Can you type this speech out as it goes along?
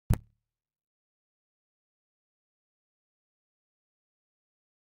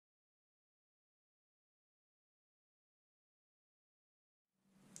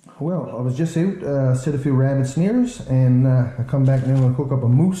Well, I was just out, set a few rabbit snares, and I come back and I'm going to cook up a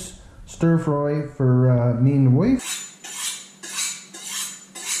moose stir fry for me and the wife.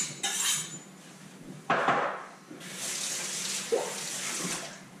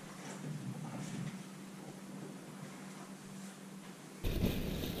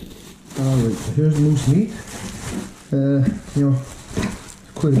 Alright, so here's the moose meat. You know,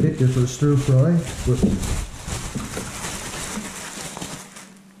 quite a bit here for a stir fry, but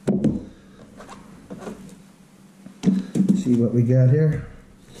see what we got here.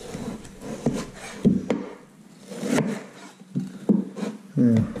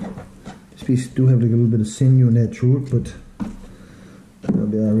 This piece do have like a little bit of sinew in that through it, but that'll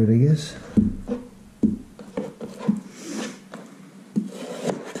be alright, I guess.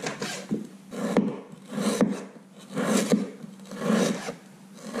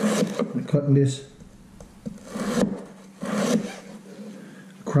 I'm cutting this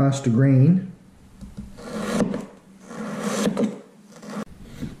across the grain.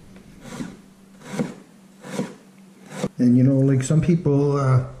 And you know, like some people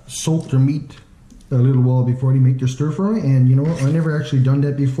soak their meat a little while before they make their stir fry, and you know, I never actually done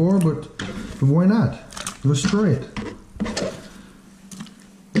that before, but why not? Let's try it.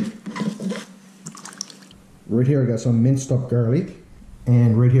 Right here I got some minced up garlic,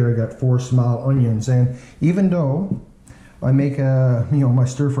 and right here I got 4 small onions. And even though I make you know, my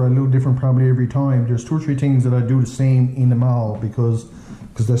stir fry a little different probably every time, there's 2 or 3 things that I do the same in them all because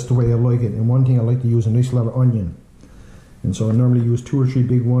that's the way I like it. And one thing I like to use a nice lot of onion. And so I normally use 2 or 3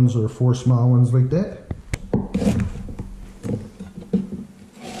 big ones or 4 small ones like that.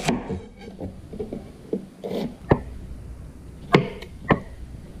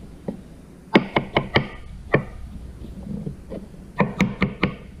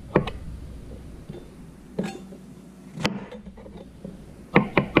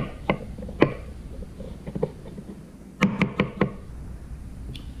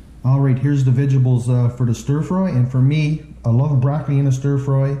 Alright, here's the vegetables for the stir fry, and for me, I love broccoli in a stir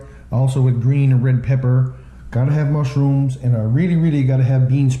fry, also with green and red pepper. Gotta have mushrooms, and I really gotta have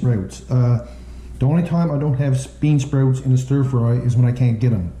bean sprouts. The only time I don't have bean sprouts in a stir fry is when I can't get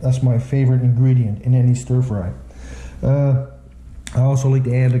them. That's my favorite ingredient in any stir fry. I also like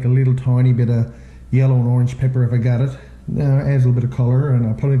to add like a little tiny bit of yellow and orange pepper if I got it. Adds a little bit of color, and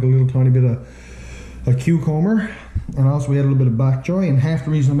I put like a little tiny bit of a cucumber, and also we had a little bit of bok choy. And half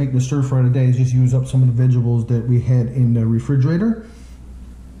the reason I'm making the stir fry today is just use up some of the vegetables that we had in the refrigerator.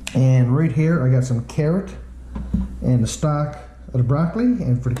 And right here I got some carrot and the stalk of the broccoli,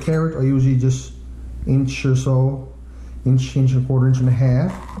 and for the carrot I usually just inch or so, inch and a quarter, inch and a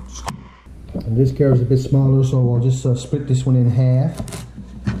half. And this carrot is a bit smaller, so I'll just split this one in half.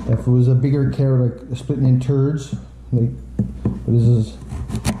 If it was a bigger carrot, I split it in thirds, like, but this is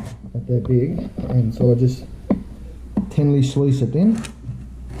not that big, and so I just thinly slice it in.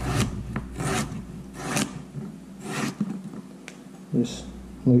 Just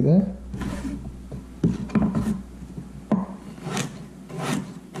like that.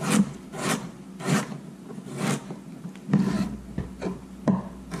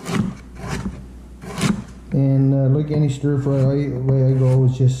 And like any stir fry, the way I go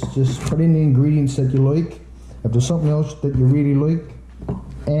is just put in the ingredients that you like. If there's something else that you really like,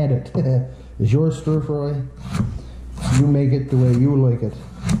 add it. It's your stir fry. You make it the way you like it.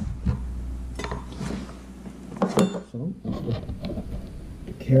 So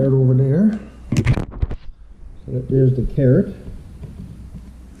the carrot over there. So there's the carrot.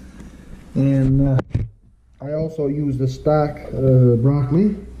 And I also use the stalk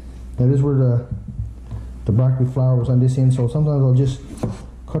broccoli. Now this is where the broccoli flower was on this end, so sometimes I'll just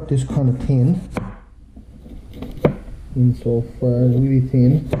cut this kind of thin. And so far, really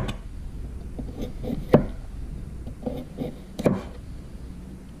thin.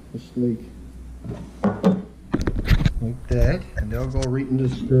 Just like that, and they'll go right into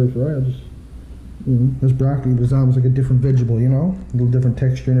the stir fry. I'll just, you know, this broccoli is almost like a different vegetable, you know, a little different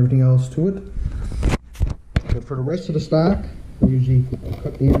texture and everything else to it. But for the rest of the stock, I usually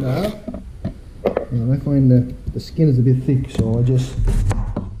cut the end off. And I find the skin is a bit thick, so I just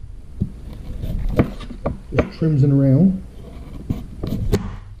trims it around.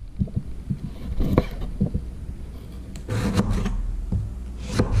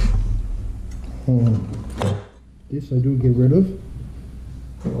 And this I do get rid of.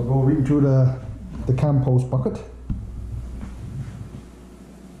 So I'll go right into the compost bucket.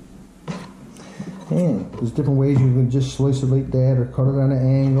 And there's different ways you can just slice it like that, or cut it on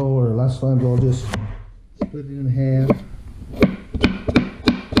an angle, or lots of times I'll just split it in half.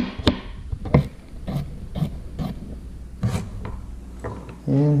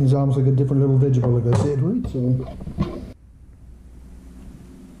 And it's almost like a different little vegetable, like I said, right? So,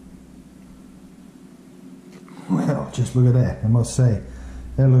 well, just look at that, I must say.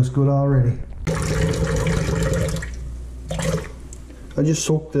 That looks good already. I just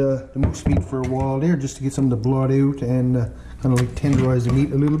soaked the moose meat for a while there just to get some of the blood out and kind of like tenderize the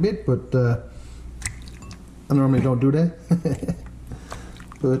meat a little bit, but I normally don't do that.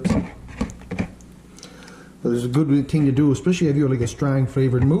 but it's a good thing to do, especially if you have like a strong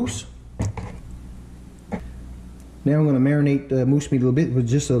flavored moose. Now I'm going to marinate the moose meat a little bit with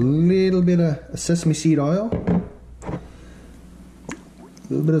just a little bit of sesame seed oil, a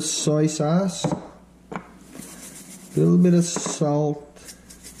little bit of soy sauce, a little bit of salt,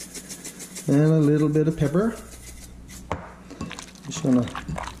 and a little bit of pepper. Just going to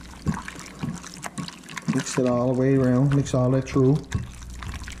mix it all the way around, mix all that through.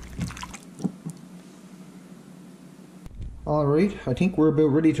 Alright, I think we're about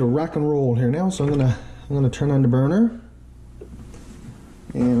ready to rock and roll here now, so I'm gonna turn on the burner,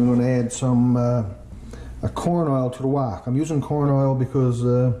 and I'm gonna add some corn oil to the wok. I'm using corn oil because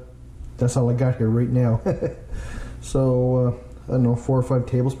that's all I got here right now. So I don't know, 4 or 5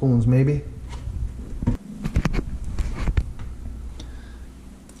 tablespoons maybe.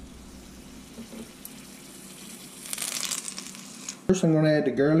 First I'm gonna add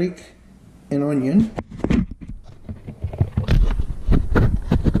the garlic and onion.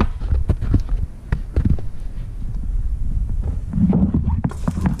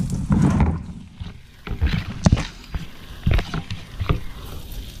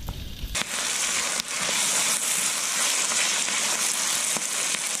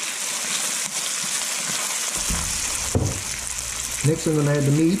 Next I'm going to add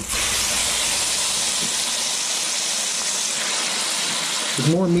the meat. There's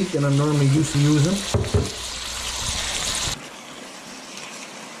more meat than I'm normally used to using.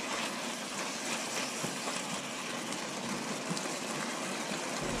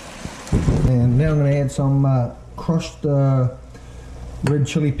 And now I'm going to add some crushed red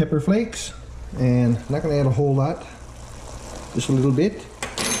chili pepper flakes. And I'm not going to add a whole lot, just a little bit.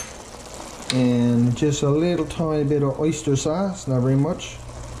 And just a little tiny bit of oyster sauce, not very much.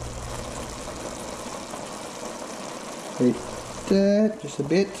 Like that, just a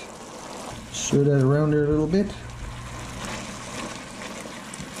bit. Stir that around there a little bit.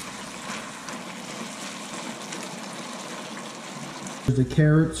 There's the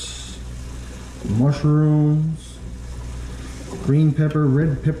carrots, mushrooms, green pepper,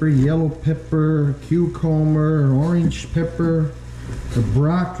 red pepper, yellow pepper, cucumber, orange pepper, the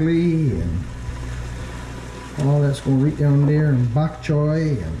broccoli, and all that's going right down there, and bok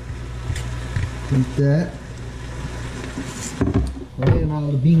choy, and like that. Right, and all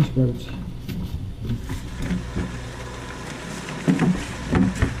the bean sprouts.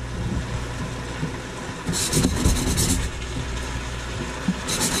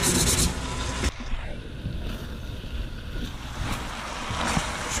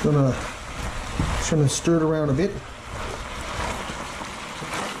 Just gonna stir it around a bit.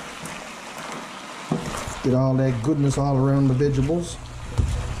 Get all that goodness all around the vegetables.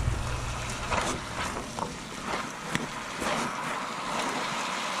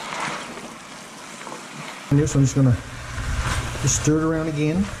 And this I'm just gonna stir it around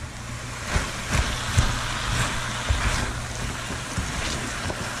again.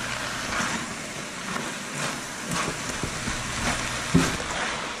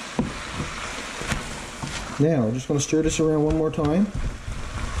 Now I'm just gonna stir this around one more time.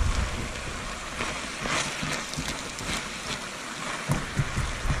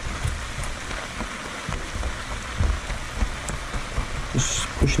 Just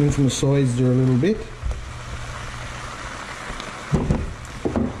pushing in from the sides there a little bit.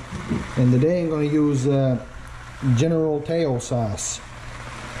 And today I'm going to use General Tao sauce.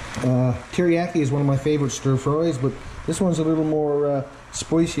 Teriyaki is one of my favorite stir fries, but this one's a little more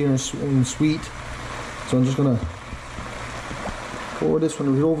spicier and sweet. So I'm just going to pour this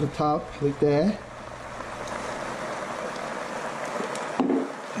one right over the top like that.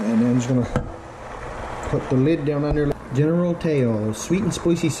 And then I'm just going to put the lid down under. General Tao, sweet and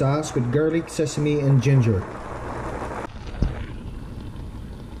spicy sauce with garlic, sesame, and ginger.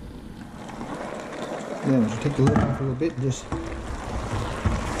 Now, just take the lid off a little bit and just...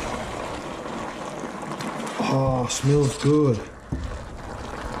 Oh, smells good.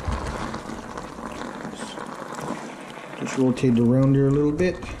 Just rotate it around there a little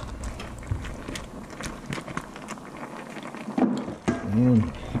bit.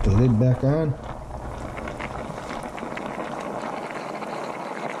 And put the lid back on.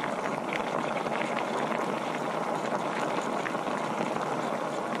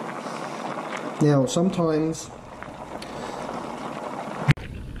 Now sometimes,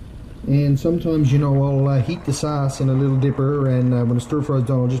 you know, I'll heat the sauce in a little dipper, and when the stir fry is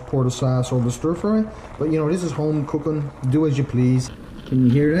done, I'll just pour the sauce over the stir fry. But you know, this is home cooking, do as you please. Can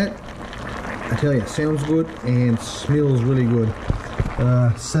you hear that? I tell you, sounds good and smells really good.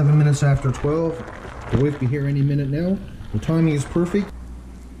 7 minutes after 12. The wife will be here any minute now. The timing is perfect.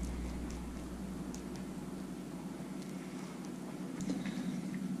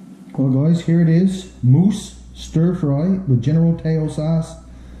 Well guys, here it is. Moose stir fry with General Tao sauce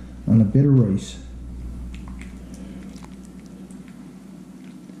and a bit of rice.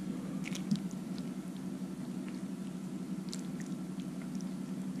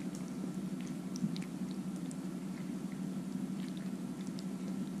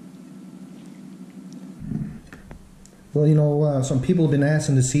 Well, you know, some people have been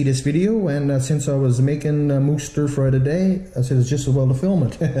asking to see this video, and since I was making moose stir fry today, I said it's just as well to film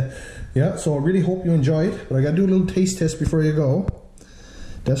it. Yeah, so I really hope you enjoy it, but I gotta do a little taste test before you go.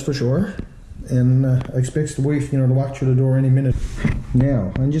 That's for sure. And I expect the wife, you know, to walk through the door any minute.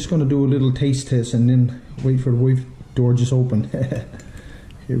 Now, I'm just gonna do a little taste test and then wait for the wife door just open.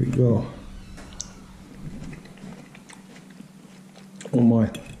 Here we go. Oh my,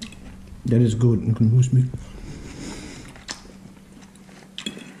 that is good. Moose meat.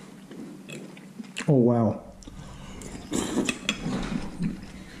 Oh wow.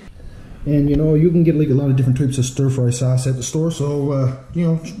 And you know, you can get like a lot of different types of stir fry sauce at the store, so you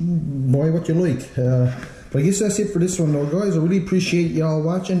know, buy what you like. But I guess that's it for this one though, guys. I really appreciate y'all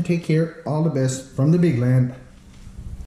watching. Take care. All the best from the big land.